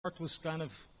heart was kind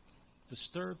of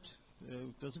disturbed.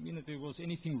 Doesn't mean that there was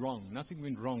anything wrong. Nothing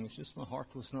went wrong. It's just my heart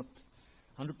was not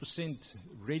 100%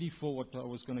 ready for what I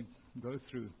was going to go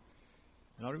through.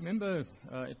 And I remember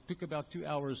it took about 2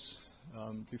 hours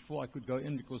before I could go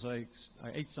in because I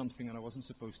ate something and I wasn't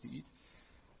supposed to eat.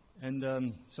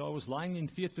 And so I was lying in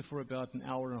theater for about an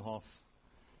hour and a half.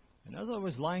 And as I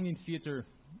was lying in theater,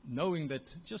 knowing that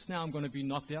just now I'm going to be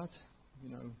knocked out,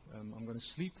 I'm going to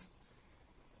sleep,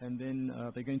 and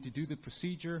then they're going to do the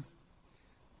procedure.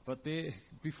 But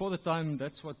before the time,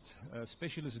 that's what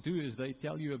specialists do, is they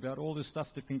tell you about all the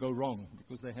stuff that can go wrong,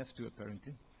 because they have to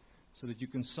apparently, so that you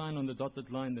can sign on the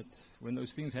dotted line that when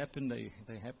those things happen, they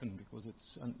happen, because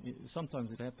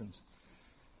sometimes it happens.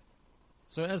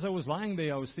 So as I was lying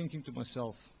there, I was thinking to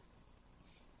myself,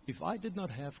 if I did not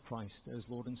have Christ as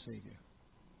Lord and Savior,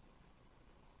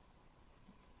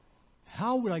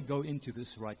 how would I go into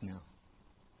this right now?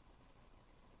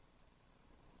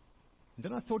 And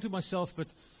then I thought to myself, but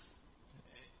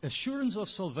assurance of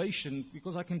salvation,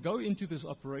 because I can go into this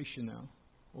operation now,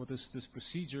 or this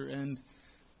procedure, and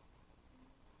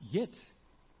yet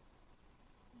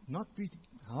not be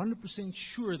 100%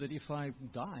 sure that if I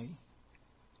die,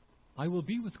 I will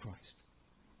be with Christ.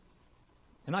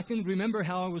 And I can remember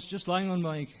how I was just lying on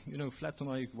my, flat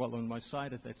on my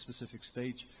side at that specific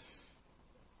stage.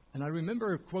 And I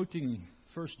remember quoting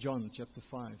 1 John chapter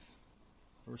 5,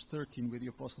 verse 13, where the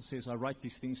apostle says, I write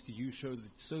these things to you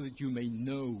so that you may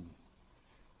know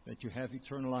that you have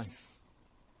eternal life.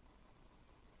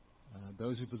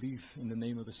 Those who believe in the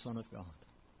name of the Son of God.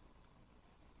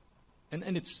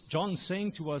 And it's John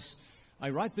saying to us, I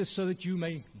write this so that you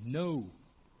may know,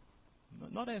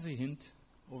 not have a hint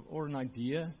or an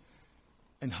idea,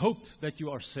 and hope that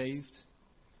you are saved,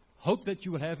 hope that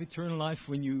you will have eternal life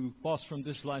when you pass from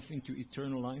this life into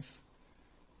eternal life,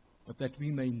 but that we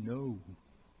may know.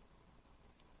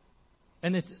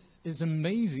 And it is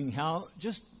amazing how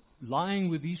just lying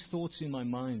with these thoughts in my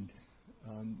mind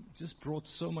just brought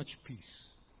so much peace.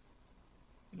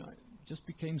 It just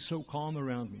became so calm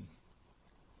around me.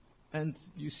 And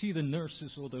you see the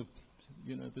nurses or the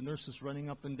nurses running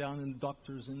up and down, and the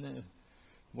doctors and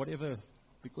whatever,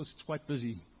 because it's quite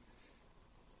busy.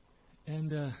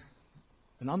 And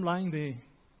I'm lying there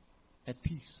at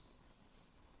peace.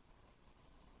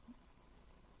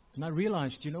 And I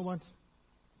realized, you know what?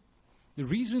 The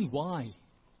reason why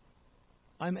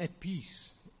I'm at peace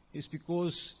is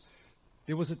because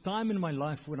there was a time in my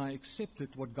life when I accepted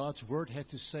what God's Word had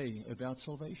to say about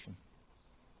salvation.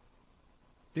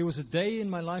 There was a day in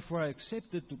my life where I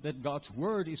accepted that God's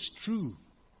Word is true.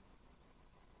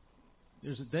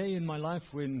 There's a day in my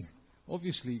life when,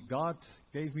 obviously, God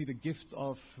gave me the gift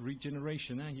of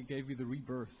regeneration. He gave me the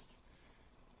rebirth.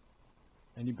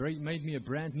 And He made me a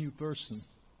brand new person.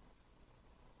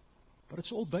 But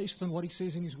it's all based on what He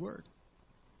says in His Word.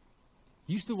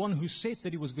 He's the one who said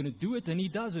that He was going to do it, and He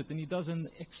does it. And He does an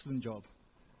excellent job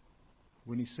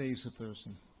when He saves a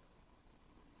person.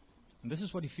 And this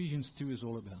is what Ephesians 2 is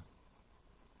all about.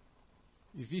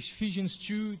 Ephesians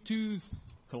 2,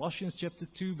 Colossians chapter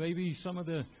 2, maybe some of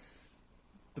the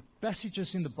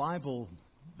passages in the Bible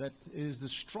that is the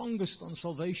strongest on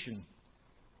salvation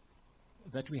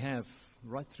that we have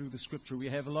right through the Scripture. We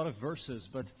have a lot of verses,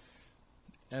 but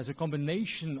as a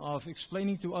combination of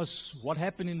explaining to us what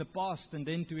happened in the past, and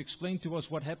then to explain to us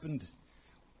what happened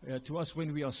to us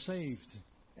when we are saved,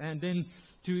 and then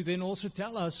to then also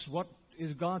tell us what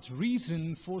is God's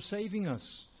reason for saving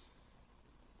us.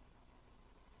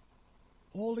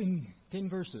 All in 10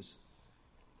 verses.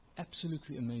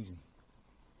 Absolutely amazing.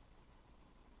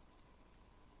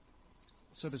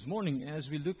 So this morning, as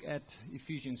we look at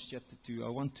Ephesians chapter 2, I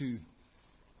want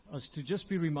us to just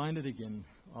be reminded again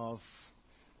of,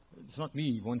 it's not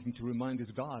me wanting to remind,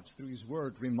 it's God through His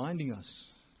Word reminding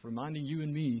you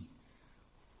and me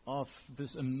of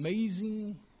this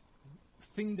amazing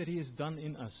thing that He has done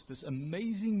in us, this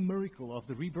amazing miracle of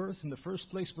the rebirth in the first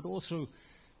place, but also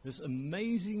this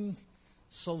amazing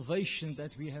salvation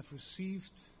that we have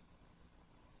received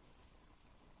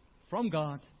from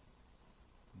God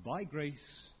by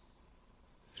grace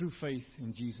through faith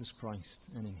in Jesus Christ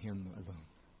and in Him alone.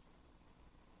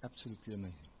 Absolutely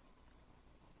amazing.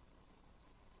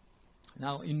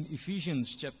 Now in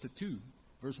Ephesians chapter 2,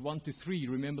 verse 1 to 3,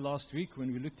 remember last week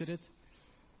when we looked at it?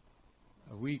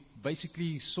 We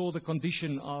basically saw the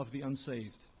condition of the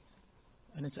unsaved.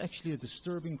 And it's actually a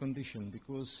disturbing condition,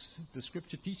 because the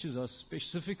Scripture teaches us,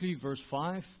 specifically verse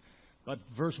 5, but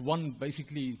verse 1,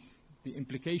 basically the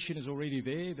implication is already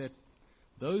there, that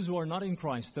those who are not in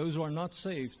Christ, those who are not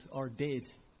saved, are dead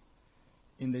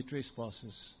in their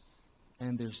trespasses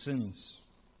and their sins.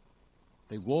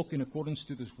 They walk in accordance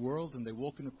to this world, and they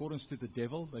walk in accordance to the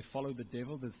devil. They follow the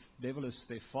devil. The devil is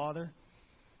their father.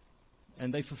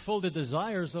 And they fulfill the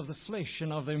desires of the flesh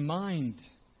and of their mind.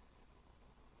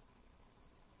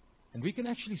 And we can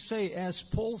actually say, as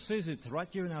Paul says it right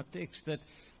here in our text, that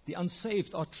the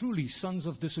unsaved are truly sons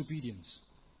of disobedience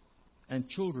and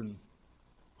children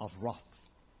of wrath.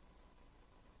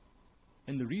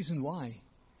 And the reason why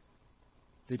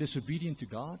they're disobedient to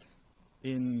God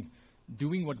in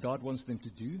doing what God wants them to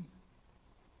do,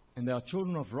 and they are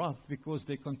children of wrath because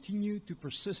they continue to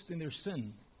persist in their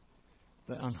sin,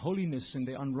 their unholiness and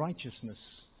their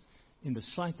unrighteousness in the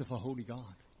sight of a holy God.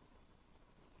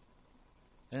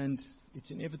 And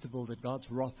it's inevitable that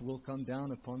God's wrath will come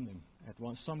down upon them at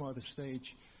some other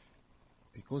stage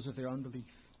because of their unbelief,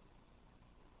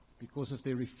 because of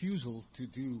their refusal to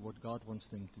do what God wants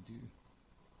them to do.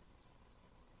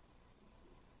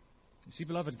 You see,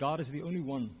 beloved, God is the only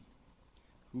one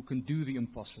who can do the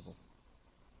impossible.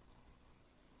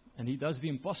 And He does the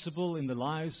impossible in the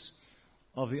lives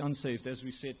of the unsaved. As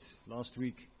we said last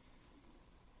week,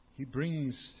 He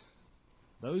brings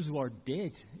those who are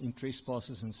dead in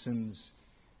trespasses and sins,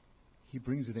 He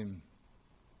brings them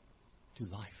to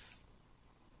life.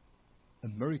 A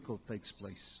miracle takes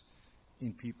place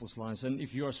in people's lives. And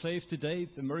if you are saved today,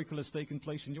 the miracle has taken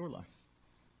place in your life.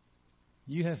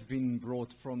 You have been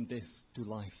brought from death to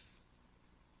life.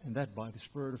 And that by the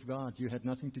Spirit of God. You had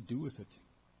nothing to do with it.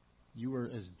 You were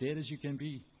as dead as you can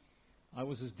be. I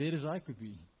was as dead as I could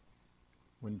be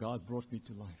when God brought me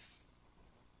to life.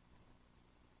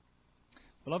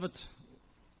 Beloved,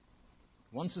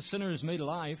 once a sinner is made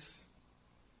alive,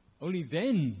 only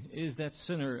then is that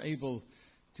sinner able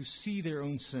to see their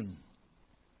own sin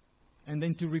and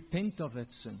then to repent of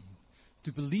that sin,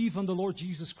 to believe on the Lord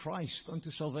Jesus Christ unto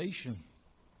salvation.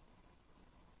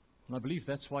 And I believe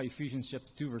that's why Ephesians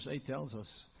chapter 2 verse 8 tells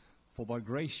us, "For by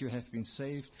grace you have been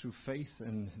saved through faith,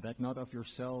 and that not of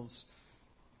yourselves,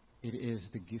 it is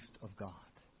the gift of God."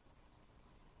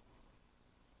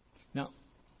 Now,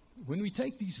 when we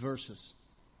take these verses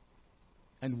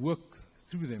and work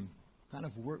through them, kind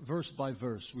of verse by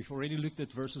verse, we've already looked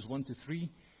at verses 1 to 3.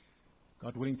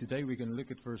 God willing, today we're going to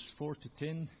look at verse 4 to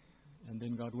 10, and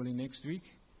then God willing next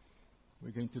week,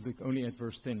 we're going to look only at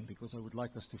verse 10, because I would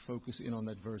like us to focus in on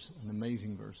that verse, an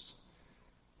amazing verse.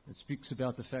 It speaks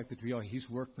about the fact that we are His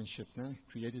workmanship,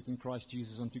 created in Christ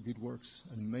Jesus unto good works.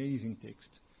 An amazing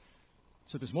text.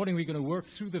 So this morning we're going to work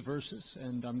through the verses,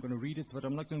 and I'm going to read it, but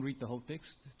I'm not going to read the whole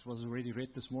text. It was already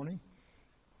read this morning,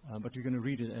 but we're going to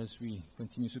read it as we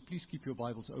continue. So please keep your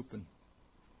Bibles open.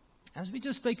 As we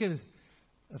just take a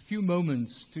few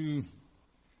moments to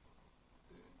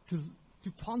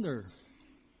ponder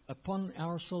upon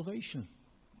our salvation,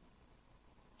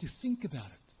 to think about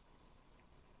it.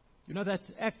 You know, that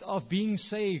act of being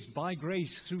saved by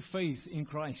grace through faith in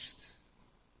Christ.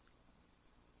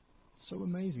 So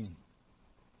amazing.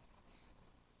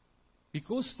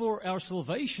 Because for our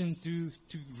salvation to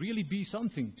really be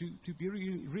something, to be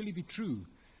really be true,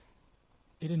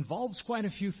 it involves quite a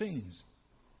few things.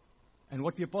 And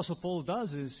what the Apostle Paul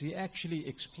does is he actually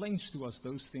explains to us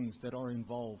those things that are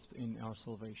involved in our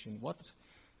salvation.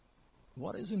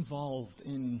 What is involved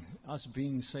in us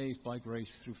being saved by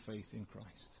grace through faith in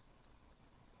Christ?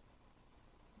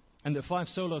 And the 5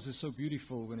 solas is so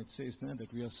beautiful when it says now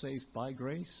that we are saved by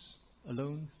grace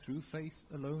alone, through faith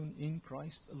alone, in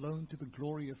Christ alone, to the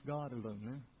glory of God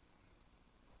alone.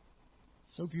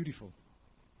 So beautiful.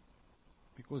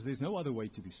 Because there's no other way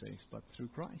to be saved but through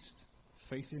Christ.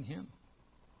 Faith in Him.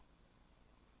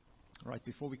 All right,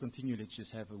 before we continue, let's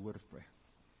just have a word of prayer.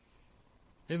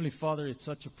 Heavenly Father, it's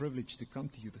such a privilege to come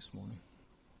to You this morning,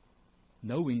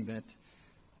 knowing that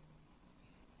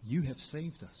You have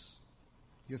saved us.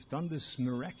 You have done this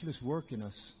miraculous work in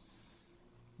us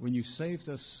when You saved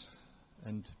us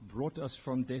and brought us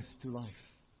from death to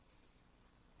life.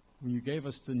 When You gave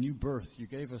us the new birth, You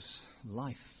gave us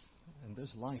life, and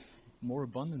this life more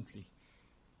abundantly.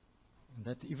 And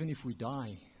that even if we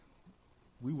die,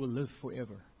 we will live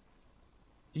forever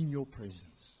in Your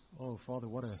presence. Oh, Father,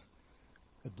 what a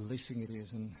blessing it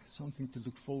is, and something to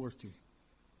look forward to.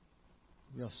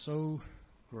 We are so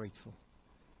grateful.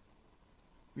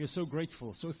 We are so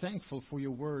grateful, so thankful for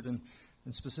Your word, and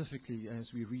specifically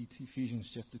as we read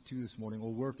Ephesians chapter 2 this morning,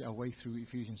 or work our way through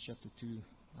Ephesians chapter 2,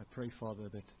 I pray, Father,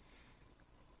 that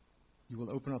You will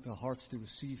open up our hearts to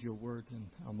receive Your word and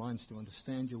our minds to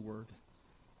understand Your word,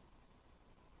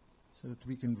 so that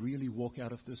we can really walk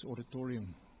out of this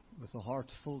auditorium with a heart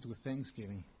filled with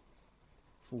thanksgiving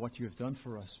for what You have done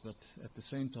for us, but at the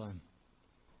same time,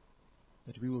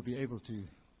 that we will be able to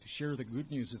share the good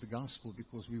news of the gospel,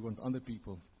 because we want other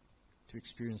people to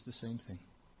experience the same thing.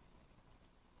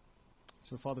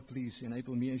 So, Father, please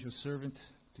enable me as your servant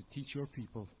to teach your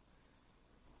people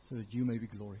so that you may be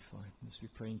glorified. This we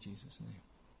pray in Jesus' name.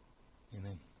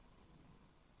 Amen.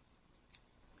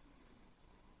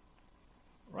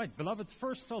 All right, beloved,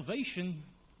 first, salvation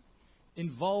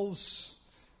involves,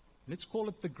 let's call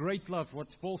it the great love, what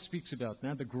Paul speaks about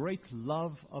now, the great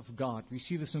love of God. We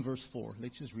see this in verse 4.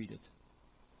 Let's just read it.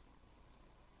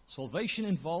 Salvation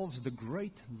involves the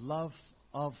great love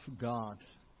of God.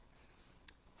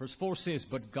 Verse 4 says,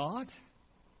 "But God,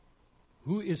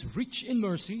 who is rich in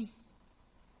mercy,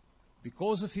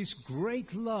 because of his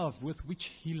great love with which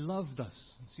he loved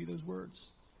us." See those words?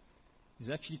 He's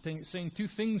actually saying two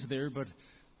things there, but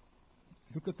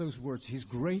look at those words. His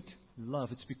great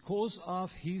love. It's because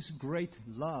of his great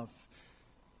love.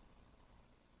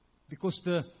 Because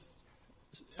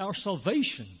our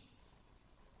salvation,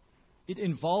 it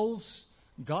involves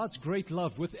God's great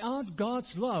love. Without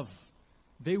God's love,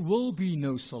 there will be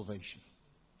no salvation.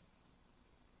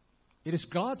 It is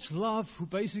God's love who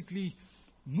basically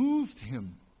moved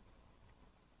him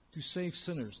to save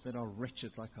sinners that are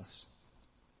wretched like us.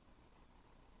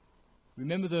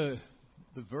 Remember the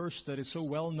verse that is so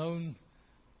well known,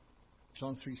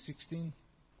 John 3:16?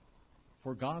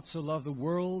 "For God so loved the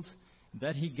world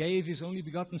that he gave his only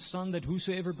begotten Son, that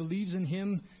whosoever believes in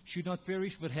him should not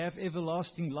perish but have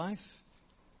everlasting life."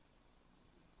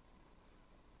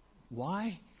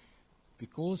 Why?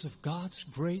 Because of God's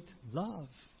great love.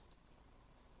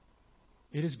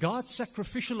 It is God's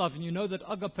sacrificial love, and you know that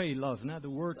agape love, now the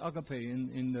word agape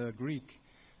in the Greek,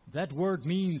 that word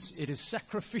means it is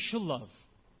sacrificial love.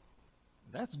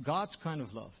 That's God's kind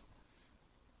of love.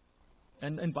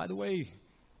 And by the way,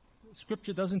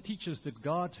 Scripture doesn't teach us that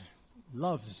God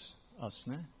loves us,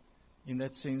 né? In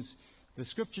that sense. The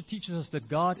Scripture teaches us that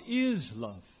God is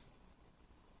love.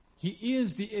 He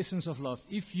is the essence of love.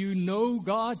 If you know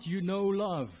God, you know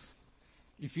love.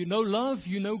 If you know love,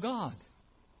 you know God.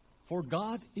 For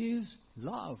God is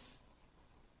love.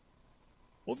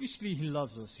 Obviously, he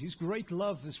loves us. His great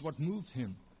love is what moved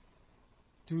him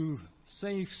to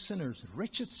save sinners,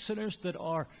 wretched sinners that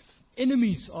are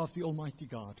enemies of the Almighty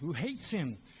God, who hates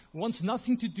him, wants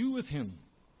nothing to do with him.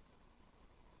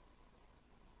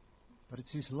 But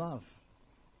it's his love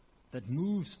that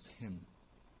moves him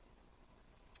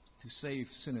to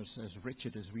save sinners as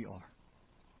wretched as we are.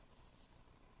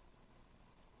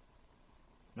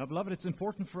 Now, beloved, it's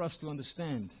important for us to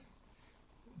understand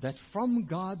that from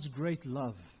God's great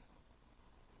love,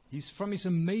 from his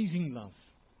amazing love,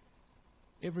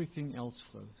 everything else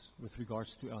flows with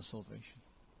regards to our salvation.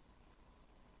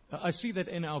 I see that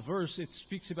in our verse, it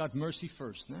speaks about mercy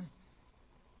first, né?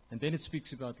 And then it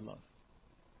speaks about love.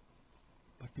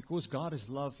 But because God is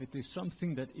love, it is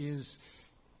something that is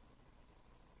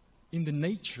in the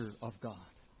nature of God.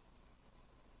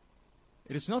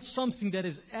 It is not something that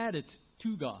is added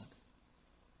to God.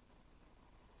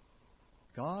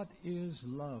 God is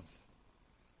love.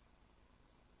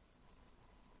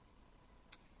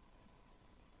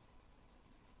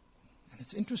 And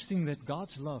it's interesting that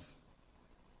God's love,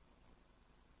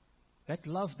 that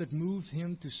love that moved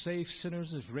him to save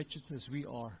sinners as wretched as we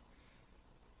are,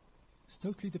 is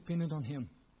totally dependent on him.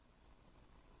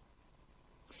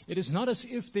 It is not as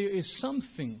if there is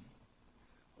something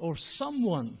or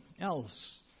someone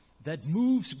else that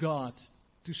moves God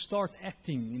to start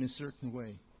acting in a certain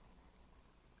way.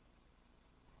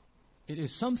 It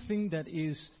is something that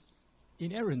is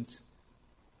inherent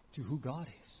to who God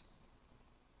is.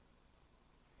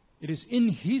 It is in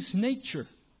his nature.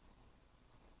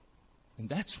 And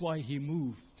that's why he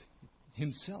moved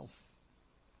himself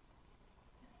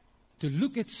to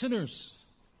look at sinners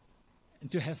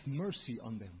and to have mercy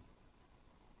on them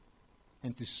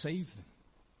and to save them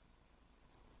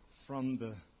from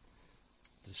the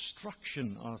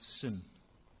destruction of sin,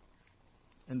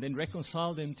 and then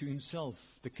reconcile them to himself,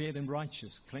 declare them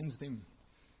righteous, cleanse them.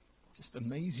 Just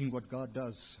amazing what God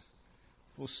does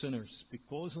for sinners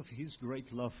because of his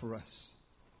great love for us.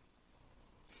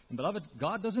 And beloved,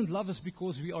 God doesn't love us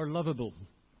because we are lovable.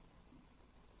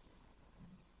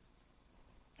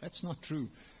 That's not true.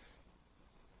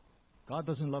 God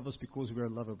doesn't love us because we are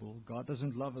lovable. God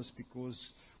doesn't love us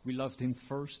because we loved him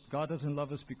first. God doesn't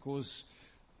love us because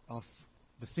of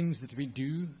the things that we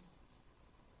do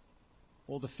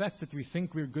or the fact that we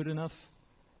think we're good enough.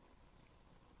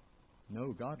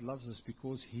 No, God loves us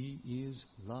because he is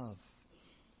love.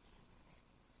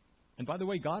 And by the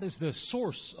way, God is the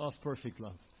source of perfect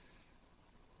love.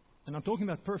 And I'm talking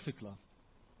about perfect love.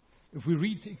 If we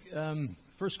read 1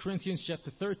 Corinthians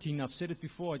chapter 13, I've said it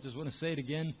before, I just want to say it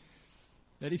again,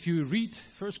 that if you read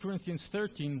 1 Corinthians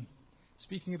 13,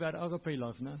 Speaking about agape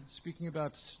love, no? Speaking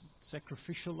about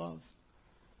sacrificial love.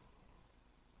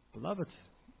 Beloved,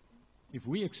 if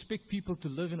we expect people to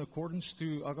live in accordance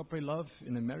to agape love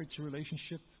in a marriage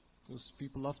relationship, because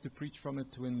people love to preach from it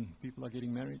when people are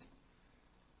getting married,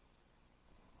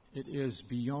 it is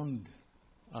beyond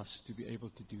us to be able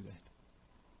to do that.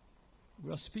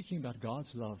 We are speaking about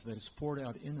God's love that is poured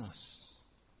out in us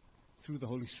through the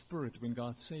Holy Spirit when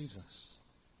God saves us.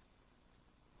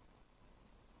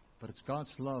 But it's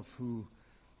God's love who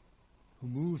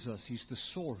moves us. He's the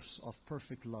source of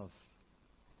perfect love.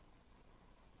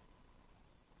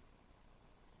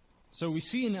 So we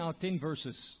see in our 10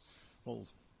 verses, well,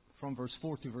 from verse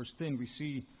 4 to verse 10, we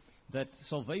see that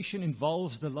salvation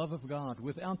involves the love of God.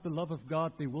 Without the love of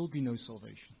God, there will be no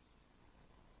salvation.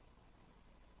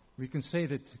 We can say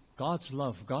that God's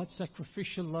love, God's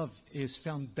sacrificial love, is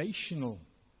foundational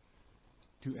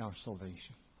to our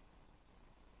salvation.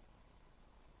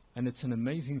 And it's an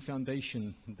amazing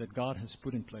foundation that God has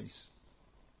put in place.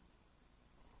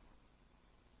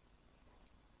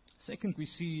 Second, we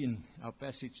see in our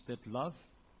passage that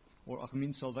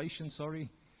salvation,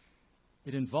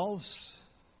 it involves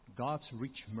God's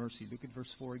rich mercy. Look at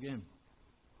verse 4 again.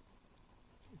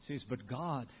 It says, "But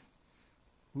God,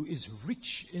 who is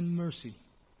rich in mercy,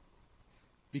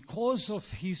 because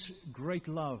of His great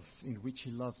love in which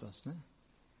He loved us." No?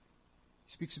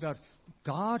 He speaks about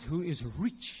God who is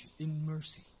rich in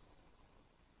mercy.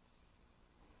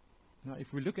 Now,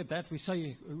 if we look at that, we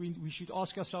should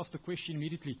ask ourselves the question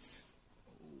immediately,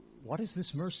 what is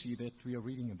this mercy that we are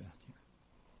reading about here?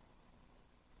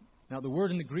 Now, the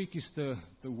word in the Greek is the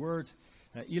word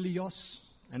ilios,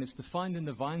 and it's defined in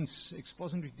the Vine's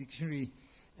Expository Dictionary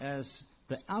as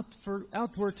the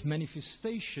outward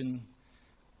manifestation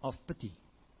of pity.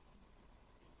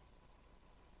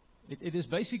 It is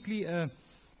basically the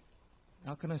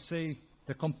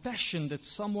compassion that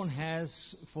someone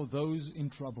has for those in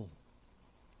trouble.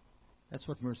 That's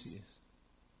what mercy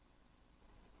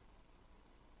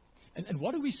is. And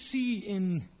what do we see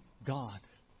in God?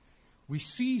 We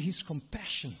see His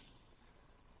compassion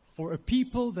for a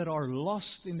people that are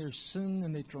lost in their sin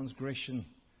and their transgression.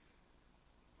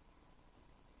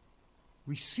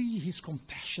 We see His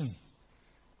compassion.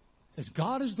 As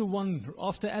God is the one,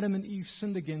 after Adam and Eve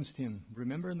sinned against Him,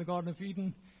 remember in the Garden of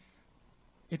Eden?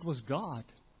 It was God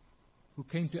who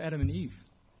came to Adam and Eve.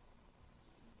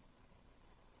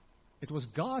 It was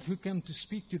God who came to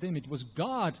speak to them. It was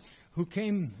God who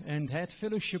came and had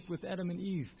fellowship with Adam and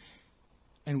Eve.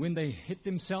 And when they hid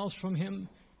themselves from Him,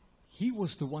 He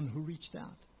was the one who reached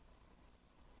out.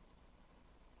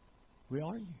 Where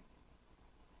are you?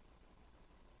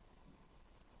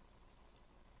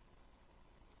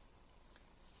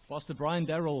 Pastor Brian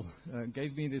Darrell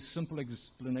gave me this simple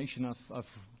explanation. I've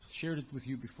shared it with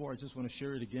you before. I just want to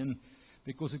share it again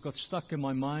because it got stuck in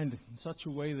my mind in such a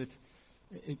way that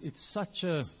it's such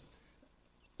a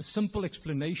simple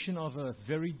explanation of a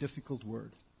very difficult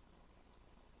word.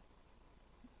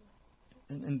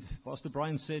 And Pastor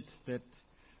Brian said that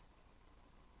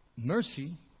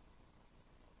mercy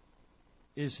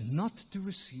is not to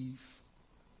receive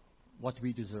what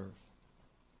we deserve.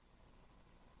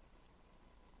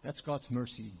 That's God's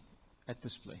mercy at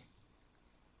display.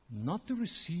 Not to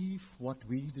receive what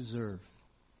we deserve.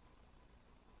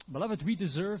 Beloved, we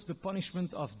deserve the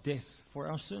punishment of death for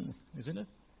our sin, isn't it?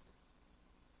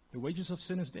 The wages of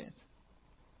sin is death.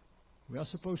 We are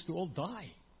supposed to all die,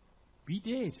 be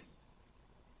dead.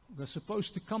 We are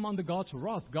supposed to come under God's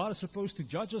wrath. God is supposed to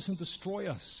judge us and destroy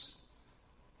us.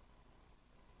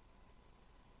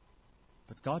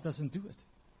 But God doesn't do it.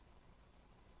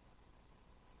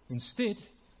 Instead,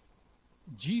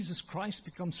 Jesus Christ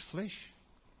becomes flesh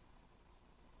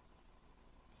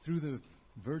through the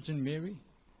Virgin Mary.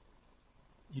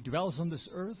 He dwells on this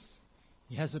earth.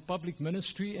 He has a public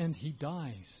ministry and He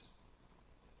dies.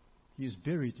 He is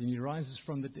buried and He rises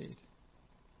from the dead.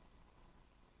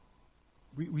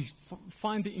 We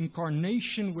find the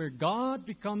incarnation where God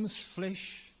becomes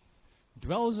flesh,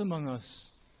 dwells among us,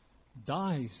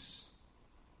 dies,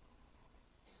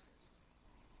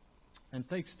 and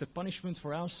takes the punishment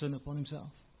for our sin upon Himself.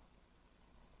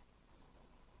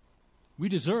 We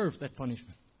deserve that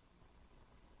punishment.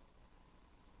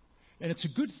 And it's a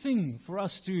good thing for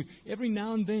us to, every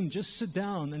now and then, just sit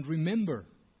down and remember,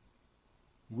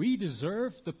 we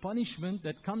deserve the punishment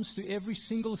that comes to every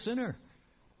single sinner.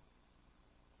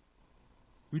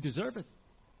 We deserve it.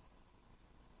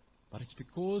 But it's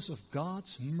because of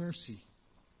God's mercy.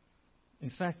 In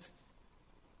fact,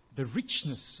 the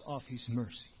richness of His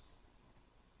mercy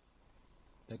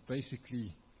that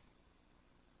basically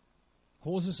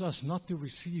causes us not to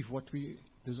receive what we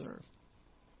deserve.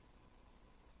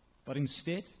 But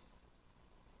instead,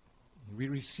 we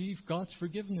receive God's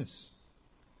forgiveness.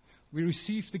 We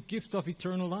receive the gift of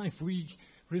eternal life. We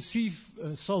receive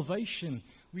salvation.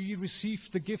 We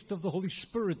receive the gift of the Holy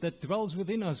Spirit that dwells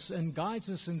within us and guides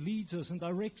us and leads us and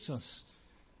directs us.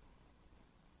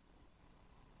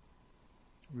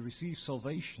 We receive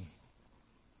salvation.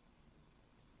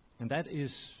 And that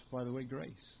is, by the way,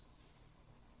 grace.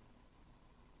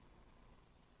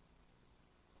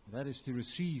 That is to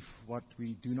receive what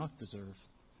we do not deserve.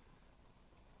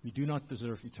 We do not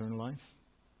deserve eternal life.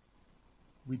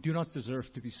 We do not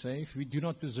deserve to be saved. We do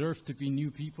not deserve to be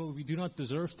new people. We do not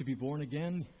deserve to be born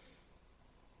again.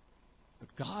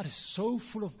 But God is so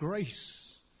full of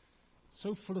grace,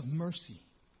 so full of mercy,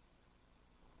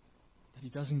 that He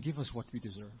doesn't give us what we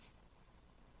deserve.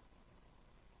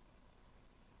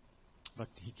 But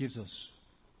He gives us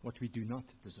what we do not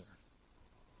deserve.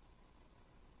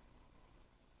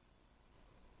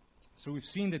 So we've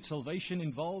seen that salvation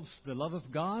involves the love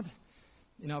of God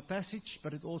in our passage,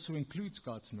 but it also includes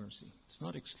God's mercy. It's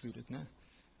not excluded, no.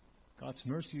 God's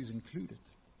mercy is included.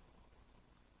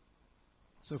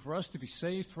 So for us to be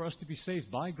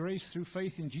saved by grace through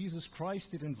faith in Jesus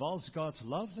Christ, it involves God's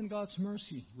love and God's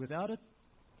mercy. Without it,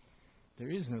 there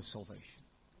is no salvation.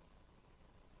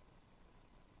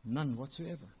 None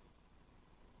whatsoever.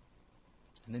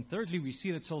 And then thirdly, we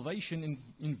see that salvation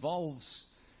involves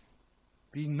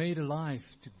being made alive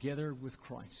together with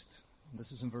Christ. And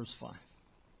this is in verse 5,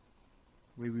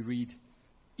 where we read,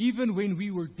 "Even when we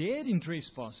were dead in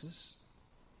trespasses,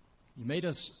 He made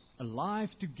us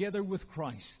alive together with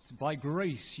Christ. By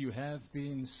grace you have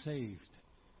been saved."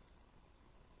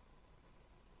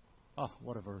 Ah,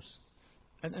 what a verse.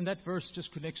 And that verse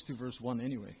just connects to verse 1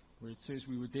 anyway, where it says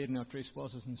we were dead in our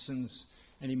trespasses and sins,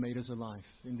 and He made us alive.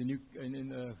 In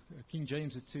the King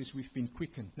James it says we've been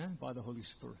quickened by the Holy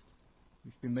Spirit.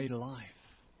 We've been made alive.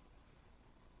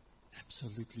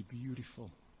 Absolutely beautiful.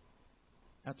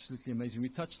 Absolutely amazing. We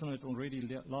touched on it already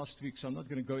last week, so I'm not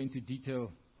going to go into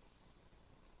detail.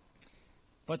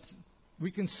 But we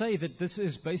can say that this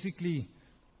is basically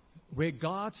where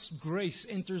God's grace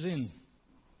enters in,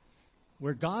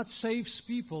 where God saves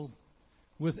people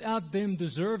without them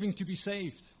deserving to be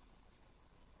saved.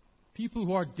 People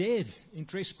who are dead in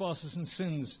trespasses and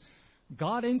sins,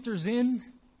 God enters in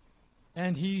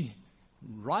and He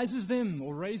rises them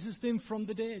or raises them from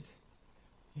the dead.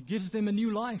 He gives them a new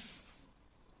life.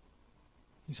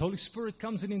 His Holy Spirit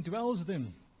comes and indwells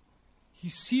them. He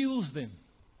seals them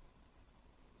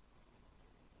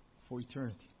for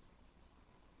eternity.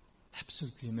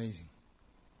 Absolutely amazing.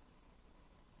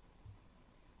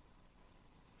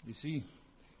 You see,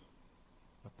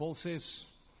 Paul says,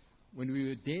 when we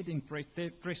were dead in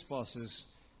trespasses,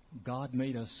 God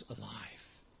made us alive.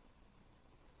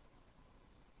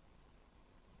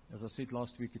 As I said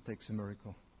last week, it takes a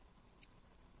miracle.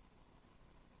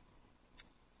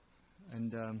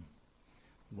 And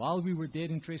while we were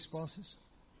dead in trespasses,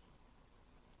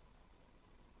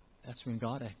 that's when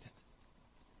God acted.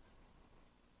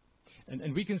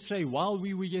 And we can say, while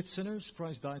we were yet sinners,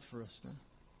 Christ died for us. No?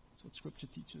 That's what Scripture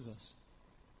teaches us.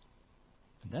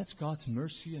 And that's God's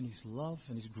mercy and His love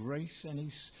and His grace and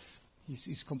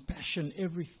His compassion,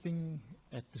 everything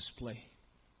at display.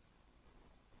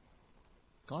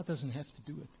 God doesn't have to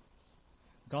do it.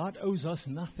 God owes us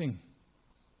nothing.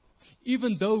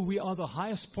 Even though we are the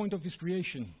highest point of His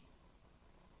creation.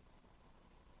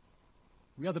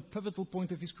 We are the pivotal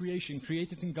point of His creation,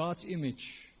 created in God's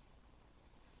image.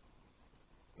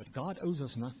 But God owes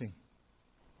us nothing.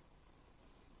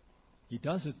 He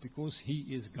does it because He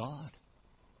is God.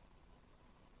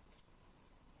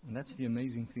 And that's the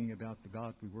amazing thing about the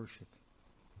God we worship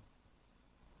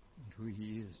and who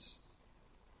He is.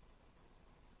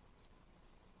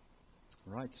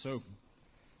 Right, so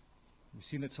we've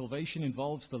seen that salvation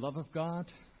involves the love of God.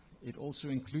 It also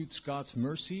includes God's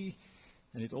mercy,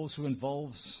 and it also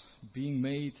involves being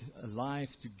made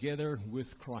alive together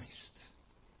with Christ.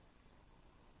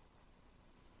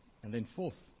 And then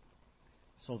fourth,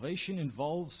 salvation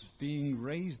involves being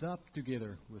raised up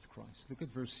together with Christ. Look at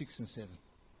verse 6 and 7.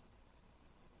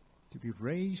 To be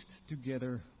raised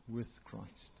together with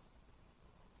Christ.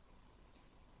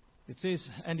 It says,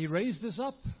 and He raised us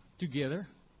up together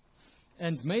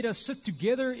and made us sit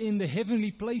together in the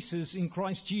heavenly places in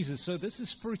Christ Jesus. So this is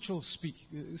spiritual speak.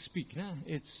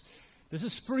 This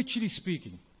is spiritually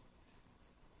speaking.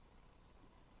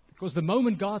 Because the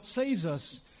moment God saves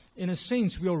us, in a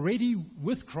sense, we are already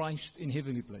with Christ in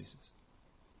heavenly places.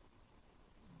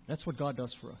 That's what God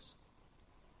does for us.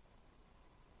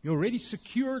 He already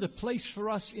secured a place for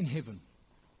us in heaven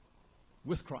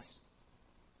with Christ.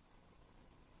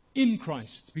 In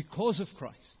Christ, because of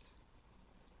Christ.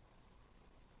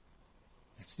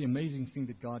 That's the amazing thing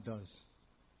that God does.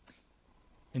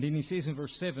 And then he says in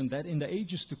verse 7, that in the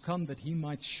ages to come that he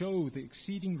might show the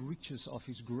exceeding riches of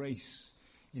his grace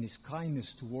in his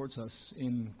kindness towards us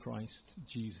in Christ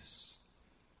Jesus.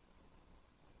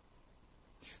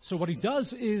 So what he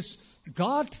does is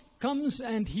God comes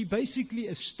and he basically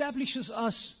establishes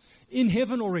us in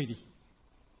heaven already.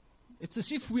 It's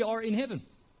as if we are in heaven.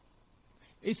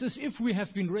 It's as if we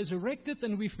have been resurrected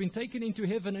and we've been taken into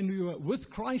heaven and we are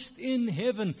with Christ in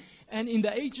heaven. And in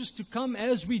the ages to come,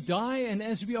 as we die and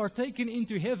as we are taken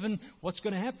into heaven, what's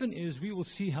going to happen is we will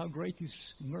see how great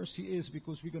his mercy is,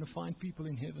 because we're going to find people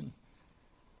in heaven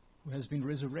who has been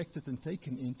resurrected and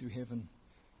taken into heaven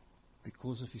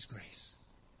because of his grace.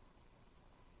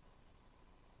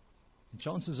 And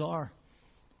chances are,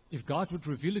 if God would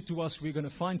reveal it to us, we're going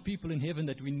to find people in heaven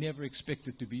that we never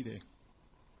expected to be there.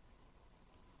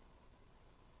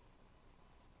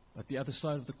 But the other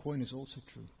side of the coin is also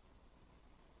true.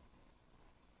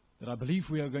 That I believe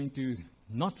we are going to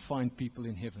not find people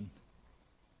in heaven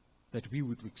that we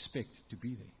would expect to be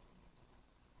there.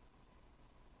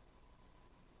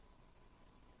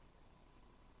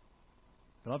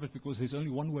 Beloved, because there's only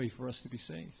one way for us to be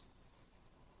saved.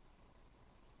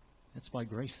 That's by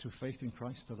grace through faith in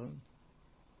Christ alone.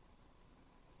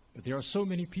 But there are so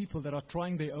many people that are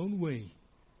trying their own way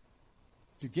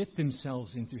to get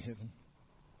themselves into heaven,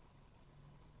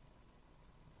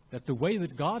 that the way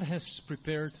that God has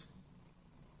prepared,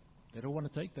 they don't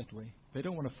want to take that way. They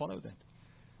don't want to follow that.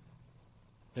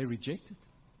 They reject it.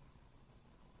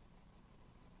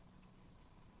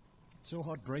 So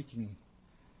heartbreaking,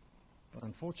 but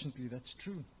unfortunately that's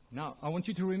true. Now, I want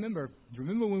you to remember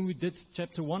when we did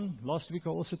chapter 1, last week I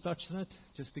also touched on it,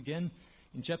 just again.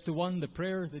 In chapter 1, the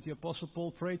prayer that the Apostle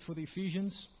Paul prayed for the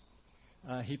Ephesians,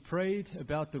 he prayed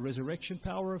about the resurrection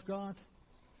power of God,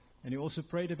 and he also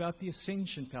prayed about the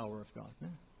ascension power of God.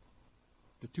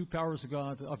 The two powers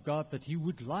of God that he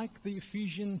would like the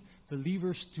Ephesian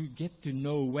believers to get to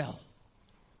know well.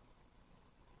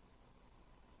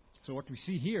 So what we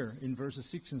see here in verses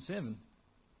 6 and 7,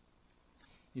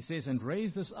 he says, and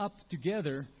raised us up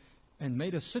together and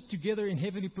made us sit together in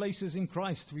heavenly places in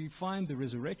Christ. We find the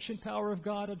resurrection power of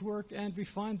God at work, and we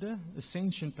find the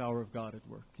ascension power of God at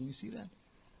work. Can you see that?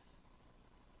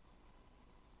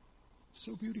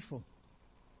 So beautiful.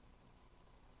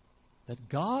 That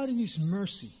God in his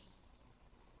mercy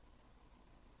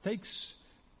takes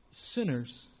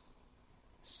sinners,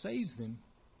 saves them,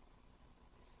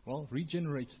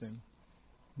 regenerates them,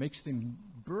 makes them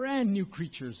brand new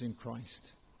creatures in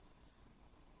Christ.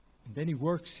 And then he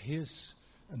works his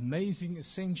amazing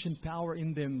ascension power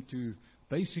in them to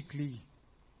basically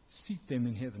seat them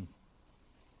in heaven.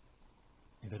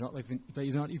 And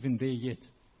they're not even there yet.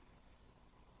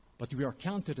 But we are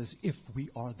counted as if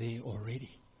we are there already.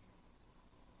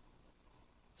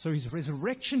 So his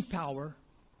resurrection power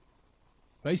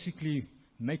basically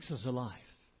makes us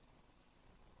alive.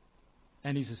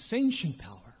 And his ascension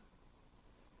power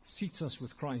seats us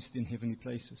with Christ in heavenly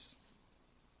places.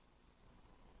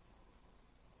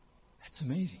 That's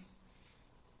amazing.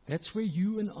 That's where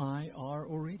you and I are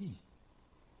already.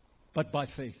 But by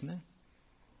faith, no?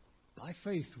 By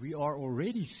faith, we are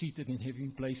already seated in heavenly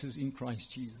places in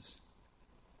Christ Jesus.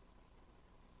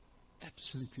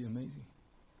 Absolutely amazing.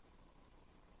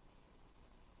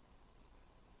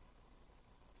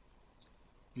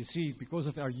 You see, because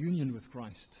of our union with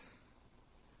Christ,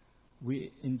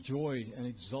 we enjoy an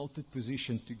exalted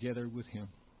position together with him.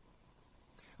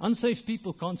 Unsaved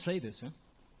people can't say this, huh?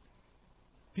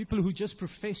 People who just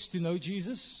profess to know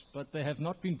Jesus, but they have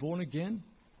not been born again,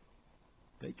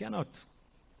 they cannot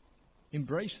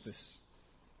embrace this.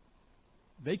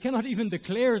 They cannot even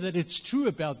declare that it's true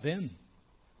about them.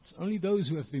 It's only those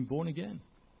who have been born again,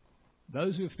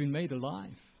 those who have been made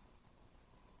alive,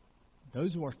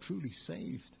 those who are truly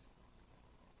saved.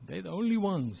 They're the only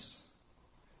ones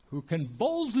who can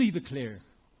boldly declare,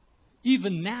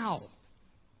 even now,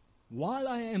 while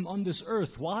I am on this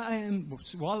earth, while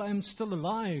I am still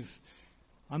alive,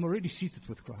 I'm already seated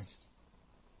with Christ.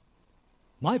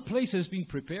 My place has been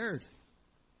prepared.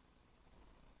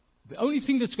 The only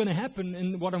thing that's going to happen,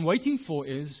 and what I'm waiting for,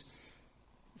 is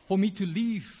for me to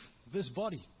leave this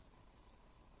body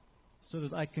so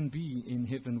that I can be in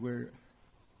heaven where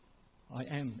I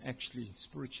am actually,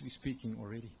 spiritually speaking,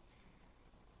 already.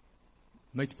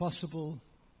 Made possible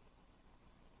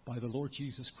by the Lord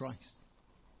Jesus Christ.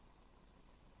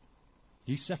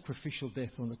 His sacrificial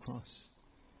death on the cross.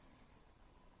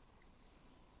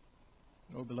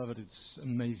 Oh, beloved, it's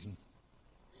amazing.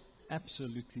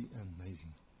 Absolutely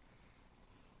amazing.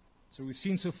 So we've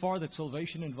seen so far that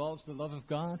salvation involves the love of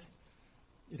God.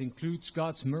 It includes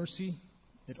God's mercy.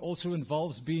 It also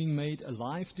involves being made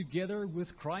alive together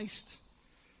with Christ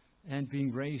and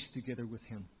being raised together with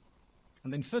Him.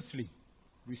 And then fifthly,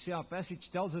 we see our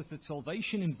passage tells us that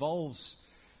salvation involves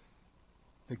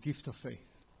the gift of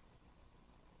faith.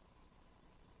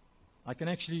 I can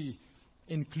actually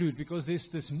include, because there's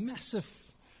this massive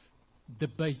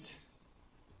debate,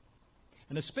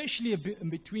 and especially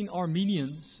between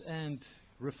Arminians and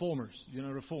Reformers,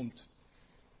 Reformed.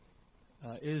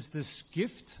 Is this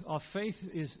gift of faith,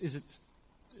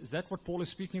 is that what Paul is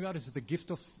speaking about? Is it the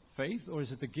gift of faith, or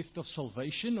is it the gift of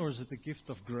salvation, or is it the gift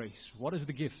of grace? What is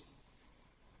the gift?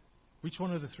 Which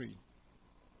one of the three?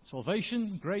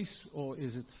 Salvation, grace, or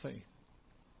is it faith?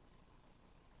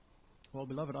 Well,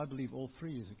 beloved, I believe all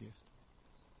three is a gift.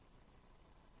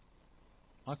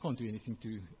 I can't do anything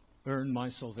to earn my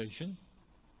salvation.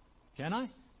 Can I?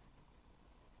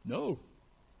 No.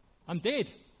 I'm dead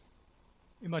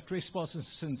in my trespasses and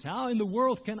sins. How in the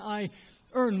world can I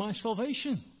earn my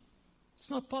salvation? It's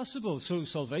not possible. So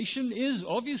salvation is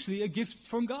obviously a gift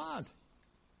from God.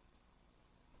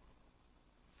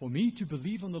 For me to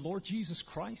believe on the Lord Jesus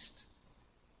Christ,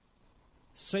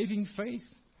 saving faith.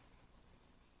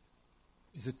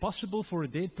 Is it possible for a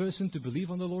dead person to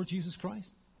believe on the Lord Jesus Christ?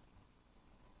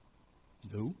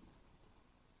 No.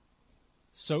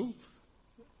 So,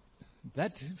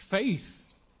 that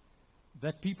faith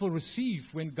that people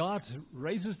receive when God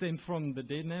raises them from the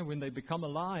dead, now when they become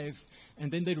alive,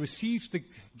 and then they receive the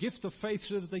gift of faith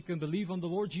so that they can believe on the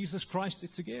Lord Jesus Christ,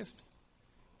 it's a gift.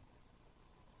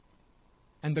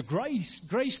 And the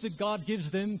grace that God gives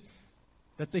them,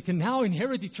 that they can now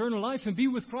inherit eternal life and be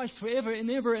with Christ forever and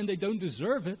ever, and they don't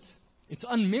deserve it. It's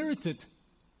unmerited.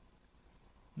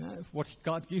 Now, what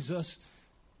God gives us,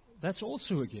 that's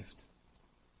also a gift.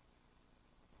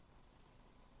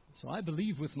 So I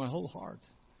believe with my whole heart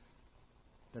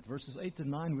that verses 8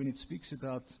 and 9, when it speaks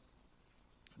about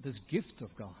this gift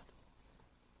of God,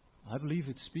 I believe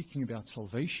it's speaking about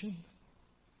salvation,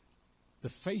 the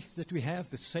faith that we have,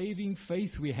 the saving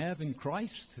faith we have in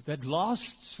Christ that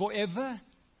lasts forever,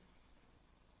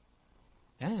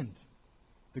 and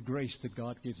the grace that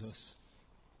God gives us.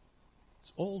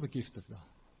 It's all the gift of God.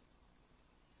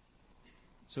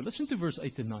 So listen to verse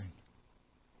 8 and 9.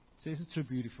 It says it's so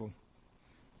beautiful.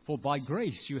 For by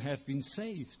grace you have been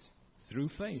saved through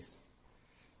faith,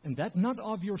 and that not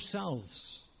of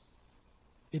yourselves,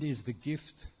 it is the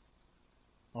gift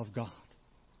of God.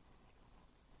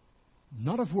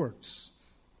 Not of works,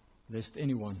 lest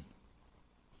anyone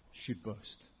should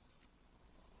boast.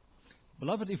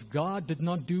 Beloved, if God did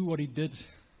not do what He did,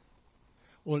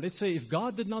 or let's say if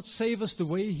God did not save us the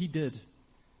way He did, do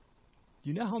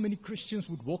you know how many Christians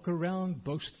would walk around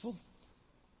boastful?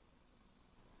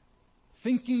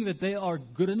 Thinking that they are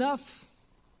good enough,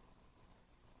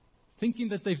 thinking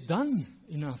that they've done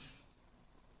enough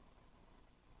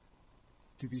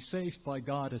to be saved by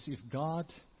God, as if God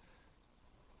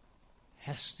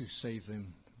has to save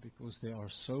them because they are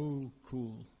so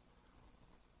cool.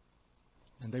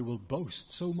 And they will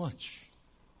boast so much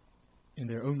in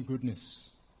their own goodness.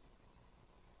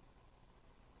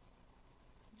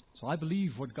 So I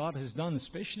believe what God has done,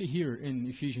 especially here in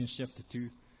Ephesians chapter 2,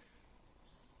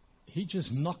 He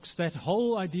just knocks that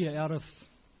whole idea out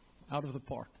of the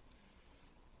park.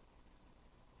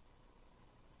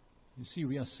 You see,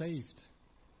 we are saved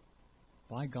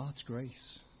by God's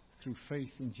grace through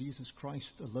faith in Jesus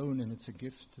Christ alone, and it's a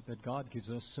gift that God gives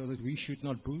us so that we should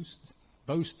not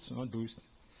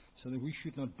so that we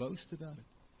should not boast about it.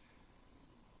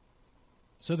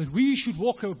 So that we should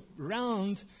walk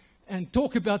around and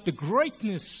talk about the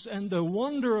greatness and the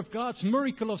wonder of God's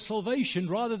miracle of salvation,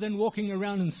 rather than walking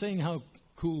around and saying how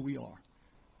cool we are.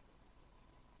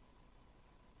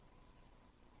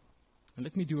 And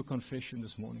let me do a confession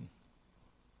this morning.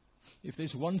 If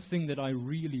there's one thing that I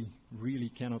really, really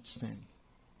cannot stand,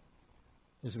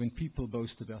 is when people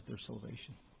boast about their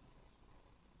salvation.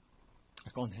 I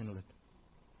can't handle it.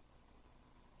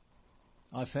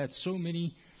 I've had so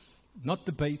many, not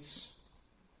debates,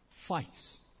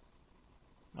 fights.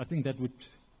 I think that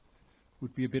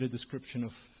would be a better description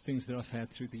of things that I've had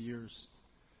through the years,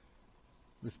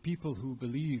 with people who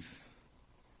believe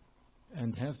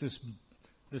and have this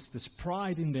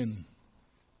pride in them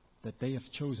that they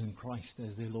have chosen Christ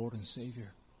as their Lord and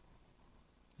Savior,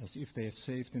 as if they have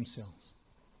saved themselves.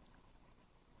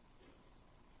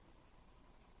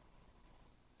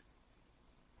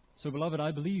 So, beloved,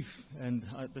 I believe, and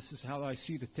this is how I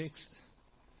see the text,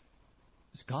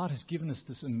 is God has given us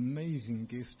this amazing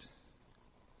gift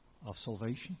of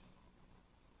salvation.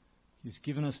 He's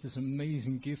given us this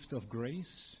amazing gift of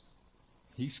grace,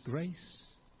 His grace.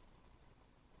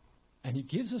 And He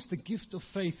gives us the gift of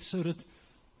faith so that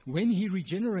when He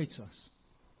regenerates us,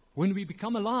 when we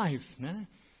become alive,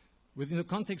 within the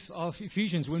context of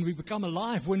Ephesians, when we become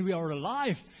alive, when we are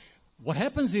alive, what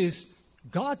happens is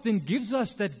God then gives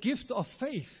us that gift of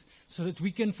faith so that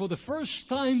we can for the first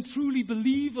time truly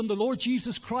believe on the Lord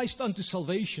Jesus Christ unto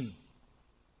salvation.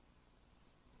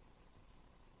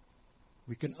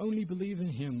 We can only believe in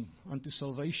Him unto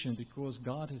salvation because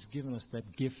God has given us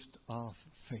that gift of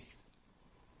faith.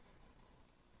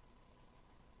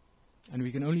 And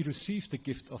we can only receive the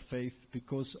gift of faith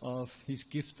because of His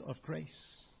gift of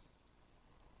grace.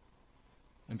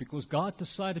 And because God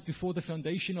decided before the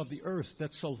foundation of the earth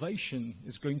that salvation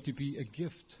is going to be a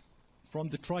gift from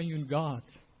the triune God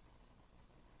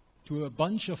to a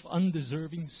bunch of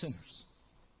undeserving sinners.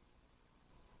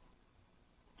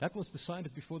 That was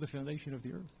decided before the foundation of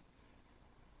the earth.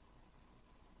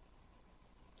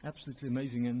 Absolutely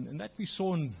amazing. And that we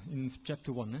saw in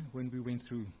chapter 1, when we went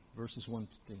through verses 1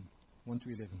 to 10, 1 to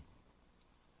 11.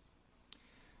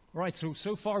 All right,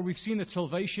 so far we've seen that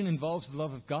salvation involves the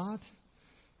love of God.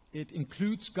 It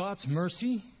includes God's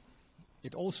mercy.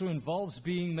 It also involves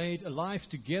being made alive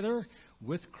together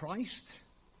with Christ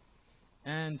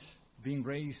and being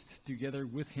raised together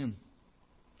with Him.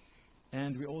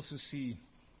 And we also see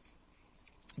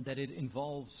that it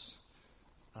involves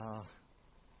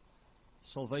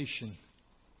salvation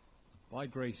by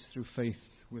grace through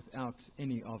faith without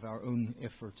any of our own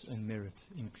efforts and merit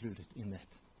included in that.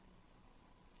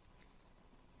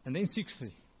 And then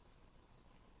sixthly,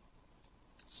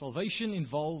 salvation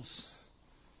involves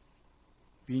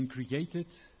being created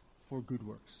for good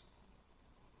works.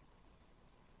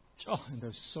 And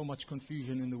there's so much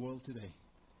confusion in the world today.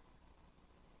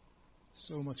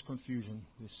 So much confusion.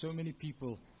 There's so many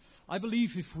people. I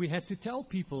believe if we had to tell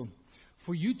people,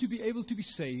 for you to be able to be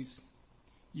saved,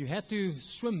 you had to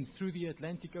swim through the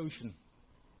Atlantic Ocean.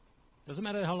 Doesn't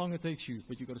matter how long it takes you,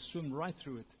 but you've got to swim right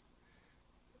through it.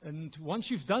 And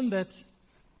once you've done that,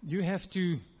 you have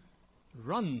to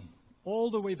run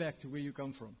all the way back to where you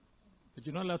come from. But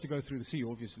you're not allowed to go through the sea,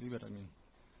 obviously, but I mean,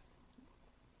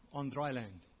 on dry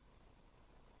land.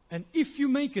 And if you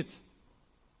make it,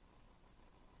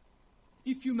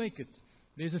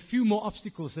 there's a few more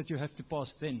obstacles that you have to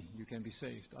pass, then you can be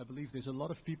saved. I believe there's a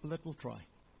lot of people that will try.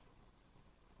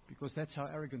 Because that's how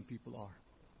arrogant people are.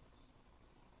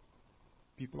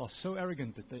 People are so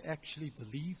arrogant that they actually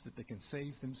believe that they can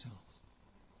save themselves.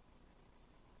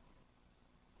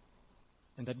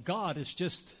 And that God is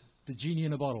just the genie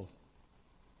in a bottle.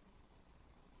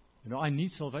 You know, I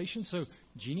need salvation, so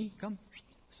genie, come,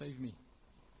 save me.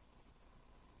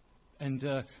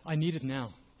 And I need it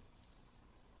now.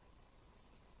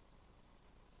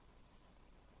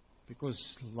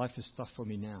 Because life is tough for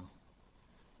me now.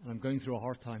 And I'm going through a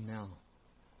hard time now.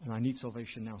 And I need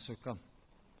salvation now, so come.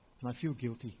 And I feel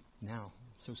guilty now,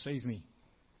 so save me.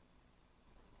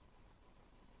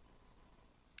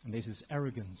 And there's this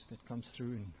arrogance that comes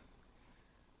through, and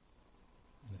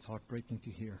it's heartbreaking to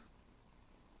hear.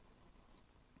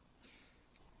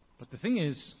 But the thing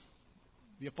is,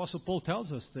 the Apostle Paul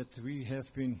tells us that we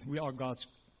are God's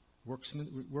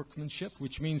workmanship,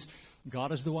 which means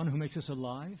God is the one who makes us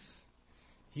alive.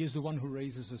 He is the one who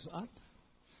raises us up.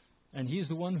 And He is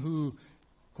the one who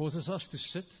causes us to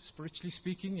sit, spiritually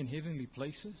speaking, in heavenly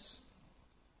places.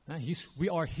 We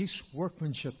are His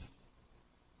workmanship.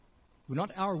 We're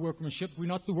not our workmanship. We're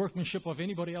not the workmanship of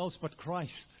anybody else but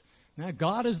Christ. Now,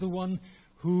 God is the one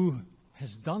who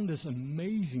has done this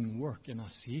amazing work in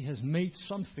us. He has made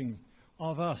something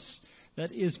of us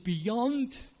that is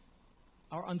beyond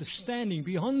our understanding,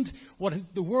 beyond what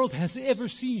the world has ever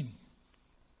seen.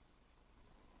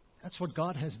 That's what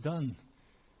God has done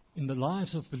in the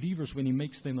lives of believers when He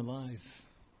makes them alive.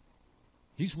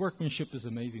 His workmanship is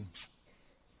amazing.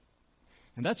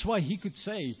 And that's why He could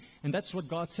say, and that's what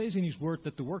God says in His Word,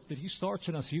 that the work that He starts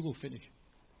in us, He will finish.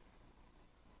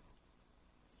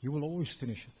 He will always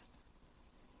finish it.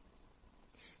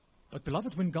 But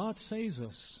beloved, when God saves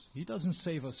us, He doesn't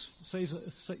save us.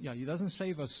 He doesn't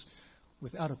save us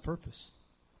without a purpose.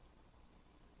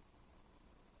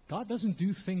 God doesn't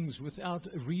do things without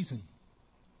a reason.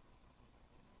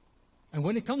 And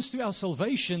when it comes to our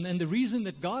salvation and the reason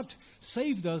that God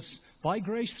saved us by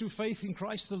grace through faith in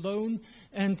Christ alone,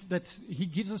 and that He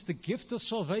gives us the gift of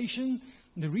salvation,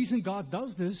 and the reason God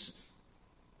does this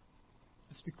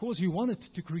is because He wanted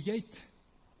to create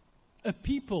a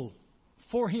people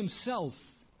for Himself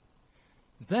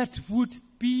that would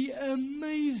be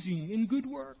amazing in good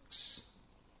works,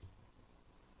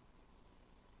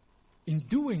 in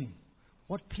doing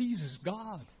what pleases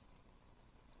God.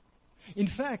 In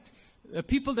fact,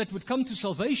 people that would come to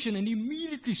salvation and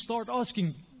immediately start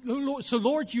asking,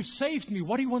 Lord, you've saved me.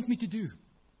 What do you want me to do?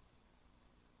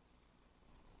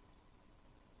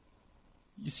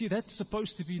 You see, that's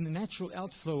supposed to be the natural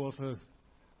outflow of a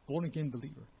born-again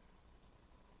believer.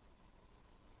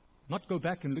 Not go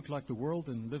back and look like the world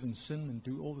and live in sin and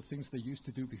do all the things they used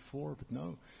to do before, but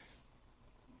no.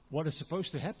 What is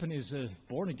supposed to happen is a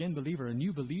born-again believer, a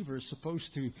new believer, is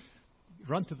supposed to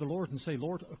run to the Lord and say,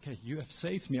 Lord, okay, you have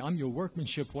saved me. I'm your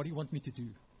workmanship. What do you want me to do?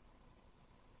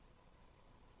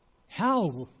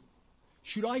 How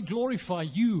should I glorify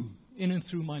you in and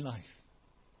through my life?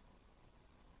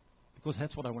 Because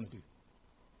that's what I want to do.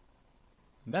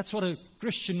 And that's what a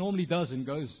Christian normally does and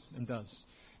goes and does.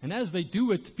 And as they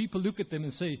do it, people look at them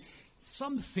and say,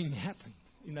 something happened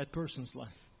in that person's life.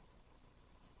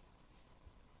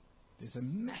 There's a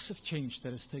massive change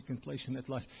that has taken place in that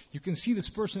life. You can see this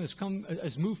person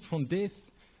has moved from death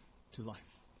to life.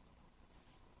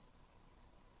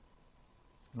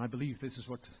 And I believe this is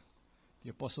what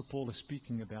the Apostle Paul is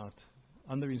speaking about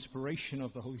under inspiration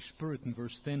of the Holy Spirit in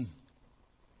verse 10.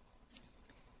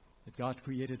 That God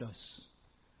created us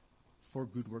for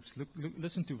good works.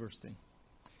 Listen to verse 10.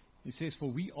 He says, for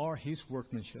we are His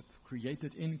workmanship,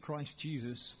 created in Christ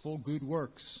Jesus for good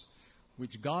works,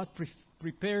 which God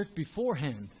prepared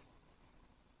beforehand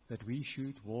that we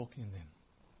should walk in them.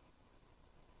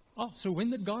 Oh, so when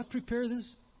did God prepare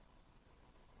this?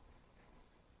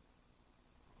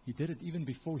 He did it even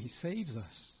before He saves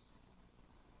us.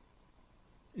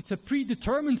 It's a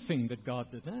predetermined thing that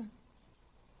God did, huh?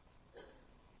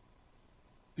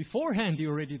 Beforehand, He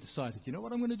already decided, you know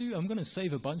what I'm going to do? I'm going to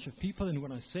save a bunch of people, and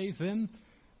when I save them,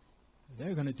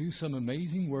 they're going to do some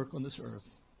amazing work on this earth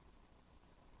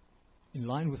in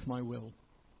line with my will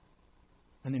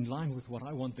and in line with what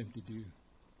I want them to do.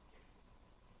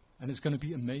 And it's going to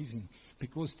be amazing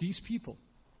because these people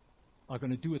are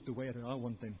going to do it the way that I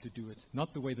want them to do it,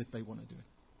 not the way that they want to do it.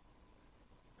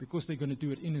 Because they're going to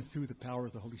do it in and through the power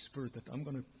of the Holy Spirit that I'm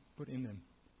going to put in them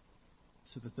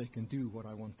so that they can do what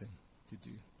I want them to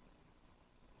do.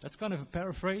 That's kind of a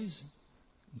paraphrase.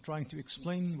 I'm trying to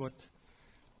explain what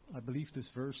I believe this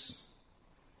verse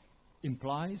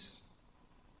implies.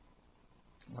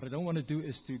 What I don't want to do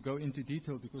is to go into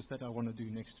detail because that I want to do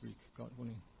next week, God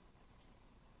willing.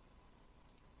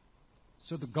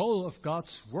 So the goal of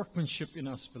God's workmanship in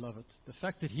us, beloved, the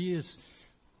fact that He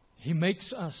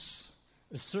makes us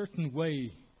a certain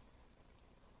way,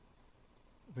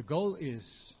 the goal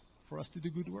is for us to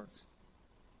do good works.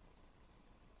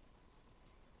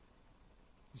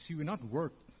 You see, we're not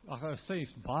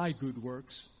saved by good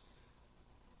works.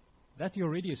 That He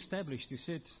already established. He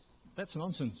said, that's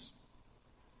nonsense.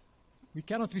 We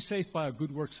cannot be saved by our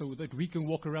good works so that we can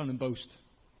walk around and boast.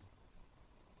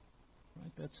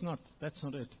 Right? That's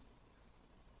not it.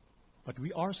 But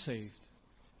we are saved.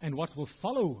 And what will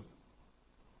follow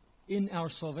in our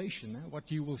salvation, what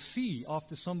you will see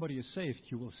after somebody is saved,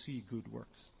 you will see good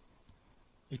works.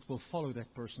 It will follow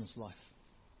that person's life.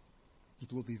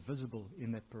 It will be visible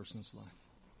in that person's life.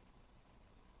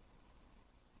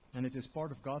 And it is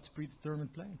part of God's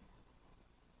predetermined plan.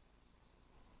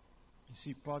 You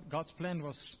see, God's plan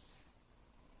was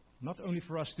not only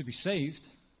for us to be saved.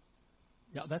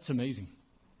 Yeah, that's amazing.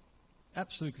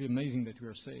 Absolutely amazing that we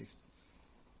are saved.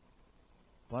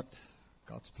 But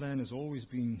God's plan has always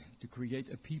been to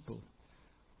create a people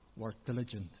who are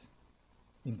diligent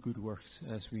in good works,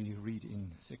 as we read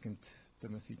in 2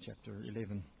 Timothy chapter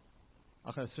 11.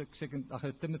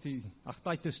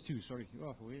 Titus 2, sorry.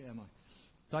 Oh, where am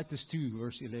I? Titus 2,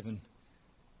 verse 11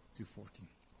 to 14.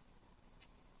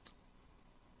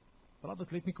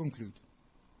 Beloved, let me conclude.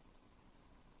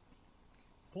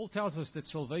 Paul tells us that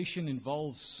salvation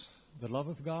involves the love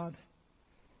of God.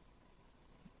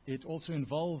 It also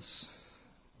involves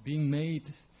being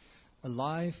made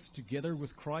alive together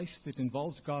with Christ. It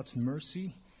involves God's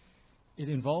mercy. It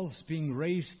involves being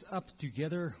raised up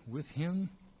together with Him.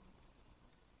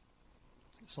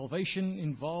 Salvation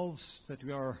involves that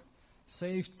we are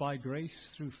saved by grace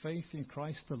through faith in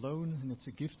Christ alone, and it's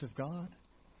a gift of God.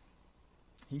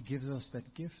 He gives us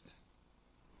that gift.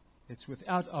 It's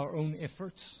without our own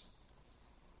efforts.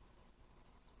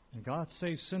 And God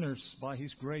saves sinners by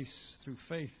His grace through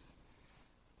faith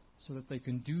so that they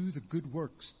can do the good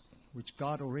works which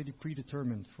God already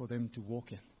predetermined for them to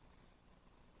walk in.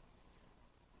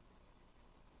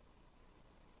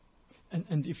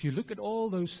 And if you look at all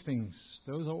those things,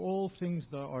 those are all things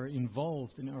that are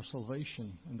involved in our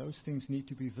salvation. And those things need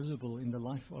to be visible in the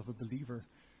life of a believer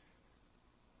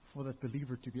for that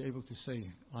believer to be able to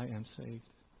say, I am saved.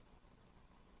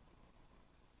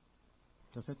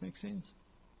 Does that make sense?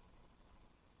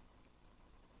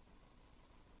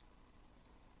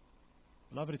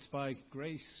 Beloved, it's by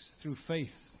grace through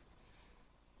faith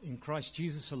in Christ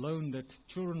Jesus alone that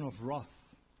children of wrath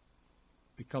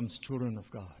becomes children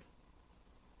of God.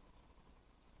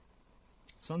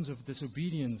 Sons of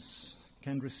disobedience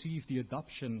can receive the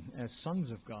adoption as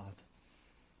sons of God,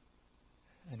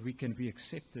 and we can be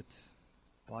accepted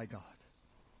by God.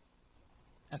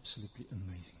 Absolutely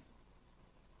amazing.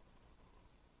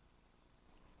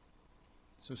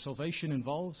 So salvation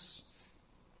involves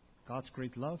God's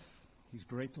great love, His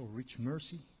great or rich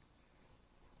mercy.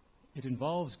 It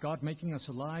involves God making us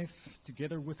alive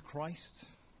together with Christ,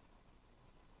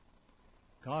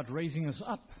 God raising us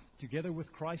up together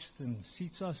with Christ and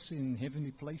seats us in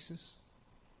heavenly places.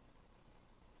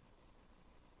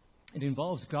 It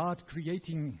involves God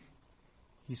creating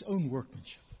His own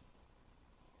workmanship.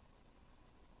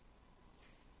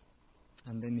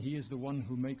 And then He is the one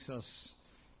who makes us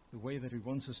the way that He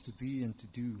wants us to be and to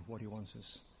do what He wants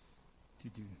us to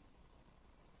do.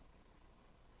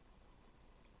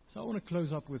 So I want to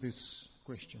close up with this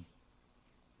question.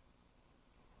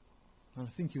 And I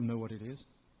think you know what it is.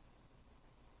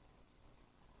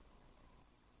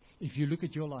 If you look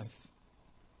at your life,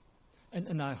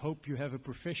 and I hope you have a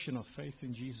profession of faith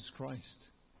in Jesus Christ.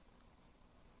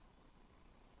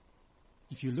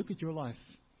 If you look at your life,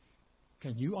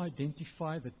 can you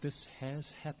identify that this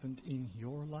has happened in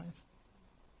your life?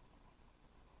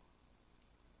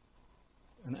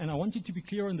 And I want you to be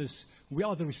clear on this. We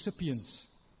are the recipients.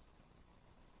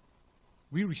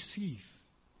 We receive.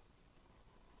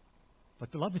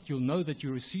 But beloved, you'll know that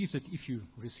you received it if you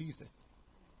received it.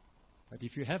 But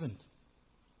if you haven't,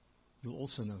 you'll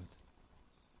also know it.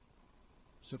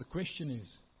 So the question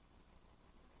is,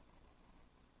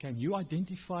 can you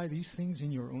identify these things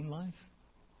in your own life?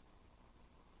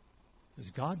 Has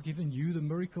God given you the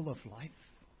miracle of life?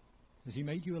 Has He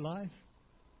made you alive?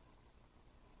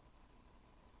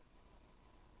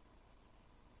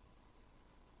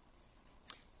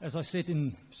 As I said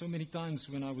in so many times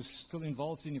when I was still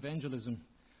involved in evangelism,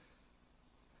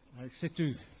 I said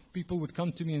to people would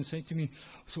come to me and say to me,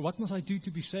 so what must I do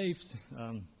to be saved?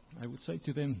 I would say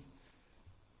to them,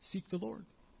 seek the Lord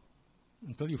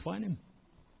until you find Him.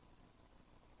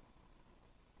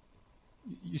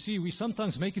 You see, we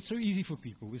sometimes make it so easy for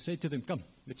people. We say to them, come,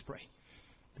 let's pray.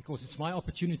 Because it's my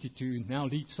opportunity to now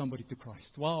lead somebody to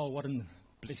Christ. Wow, what a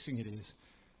blessing it is.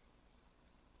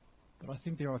 But I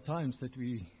think there are times that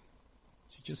we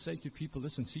should just say to people,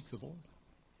 listen, seek the Lord.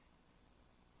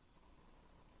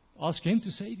 Ask Him to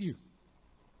save you.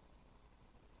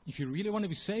 If you really want to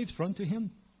be saved, run to Him.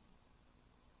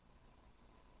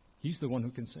 He's the one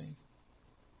who can save.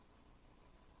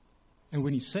 And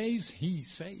when He saves, He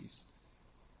saves.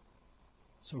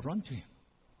 So run to Him.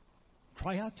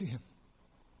 Cry out to Him.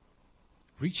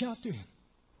 Reach out to Him.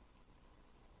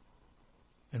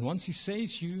 And once He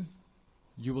saves you,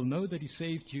 you will know that He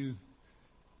saved you,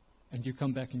 and you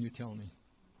come back and you tell me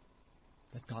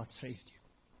that God saved you.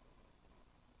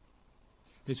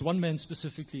 There's one man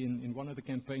specifically in one of the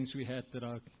campaigns we had that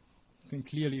I can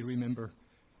clearly remember,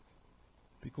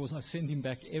 because I send him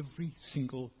back every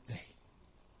single day.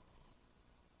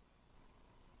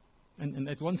 And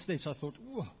at one stage I thought,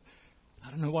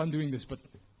 I don't know why I'm doing this, but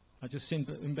I just sent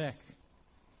him back.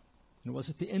 And it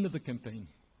was at the end of the campaign.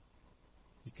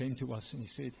 He came to us and he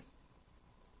said,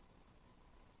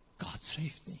 God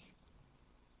saved me.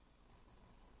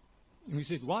 And we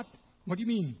said, what? What do you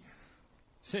mean?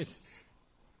 He said,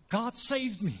 God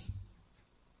saved me.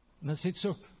 And I said,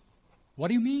 so what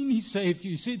do you mean He saved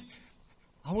you? He said,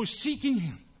 I was seeking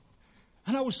Him.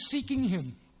 And I was seeking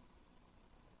Him.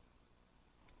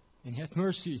 And He had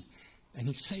mercy. And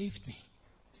He saved me.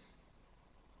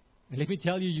 And let me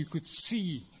tell you, you could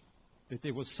see that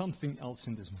there was something else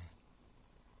in this man.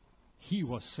 He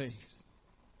was saved.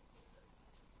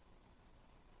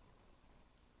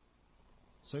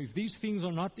 So if these things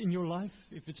are not in your life,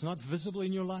 if it's not visible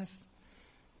in your life,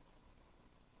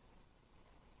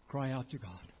 cry out to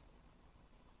God.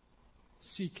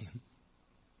 Seek Him.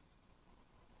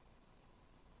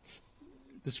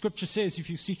 The scripture says if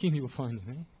you seek Him, you will find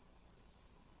Him.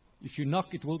 If you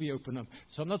knock, it will be opened up.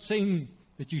 So I'm not saying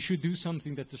that you should do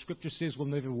something that the scripture says will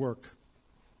never work.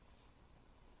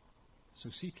 So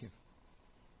seek Him.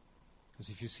 Because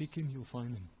if you seek Him, you'll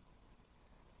find Him.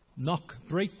 Knock,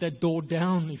 break that door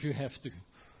down if you have to.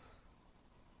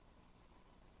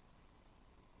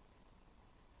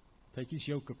 Take His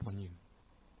yoke upon you.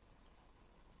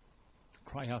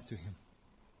 Cry out to Him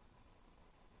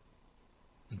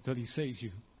until He saves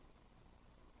you.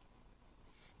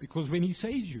 Because when He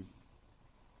saves you,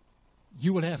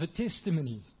 you will have a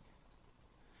testimony.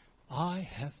 I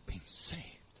have been saved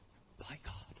by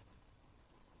God.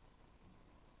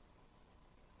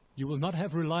 You will not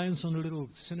have reliance on a little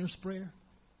sinner's prayer.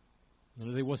 You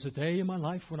know, there was a day in my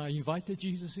life when I invited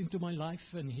Jesus into my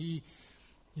life and He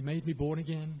made me born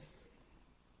again.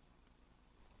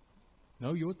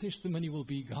 No, your testimony will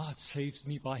be, God saved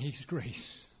me by His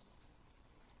grace.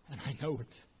 And I know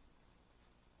it.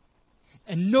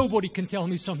 And nobody can tell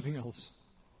me something else.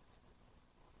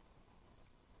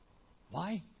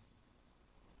 Why?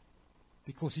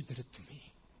 Because He did it to me.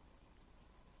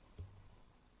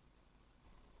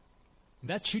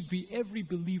 That should be every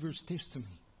believer's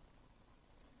testimony.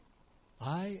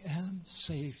 I am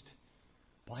saved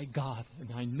by God,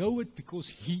 and I know it because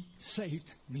He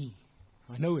saved me.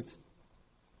 I know it.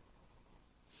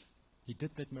 He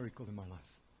did that miracle in my life.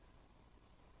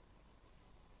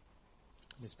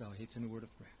 Let's bow our heads in a word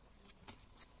of prayer.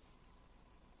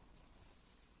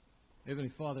 Heavenly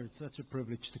Father, it's such a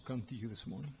privilege to come to You this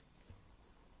morning.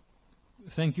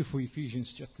 Thank You for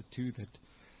Ephesians chapter 2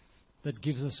 that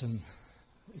gives us an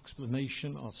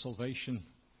explanation of salvation,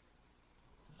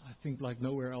 I think like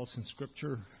nowhere else in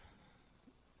Scripture.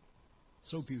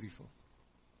 So beautiful.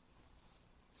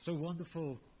 So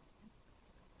wonderful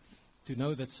to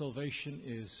know that salvation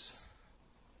is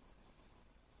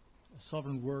a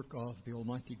sovereign work of the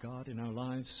Almighty God in our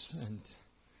lives, and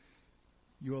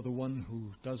You are the one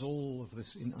who does all of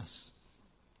this in us.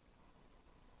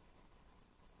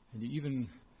 And You even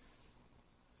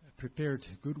prepared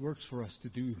good works for us to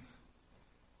do.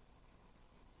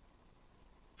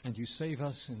 And You save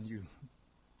us, and You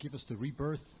give us the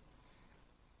rebirth,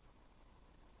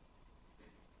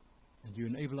 and You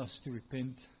enable us to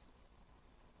repent.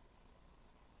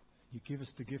 You give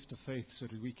us the gift of faith so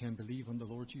that we can believe on the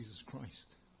Lord Jesus Christ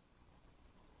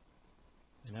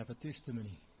and have a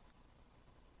testimony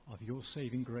of Your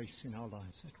saving grace in our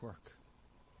lives at work.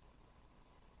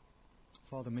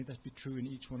 Father, may that be true in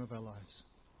each one of our lives.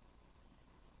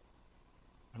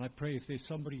 And I pray if there's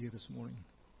somebody here this morning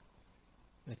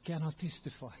that cannot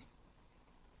testify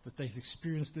that they've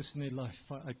experienced this in their life,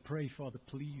 I pray, Father,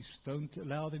 please don't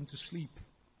allow them to sleep.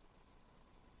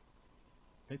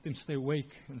 Let them stay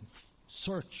awake and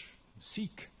search, and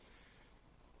seek,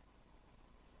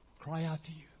 cry out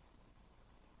to You,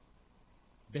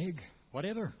 beg,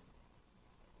 whatever.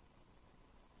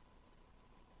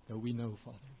 Though we know,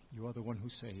 Father, You are the one who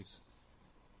saves.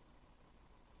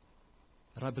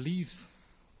 But I believe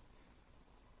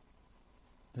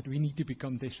that we need to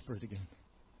become desperate again.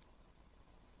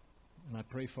 And I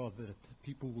pray, Father, that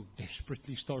people will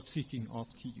desperately start seeking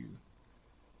after You,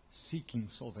 seeking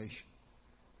salvation.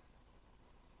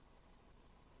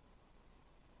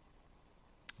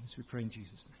 As we pray in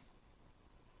Jesus' name.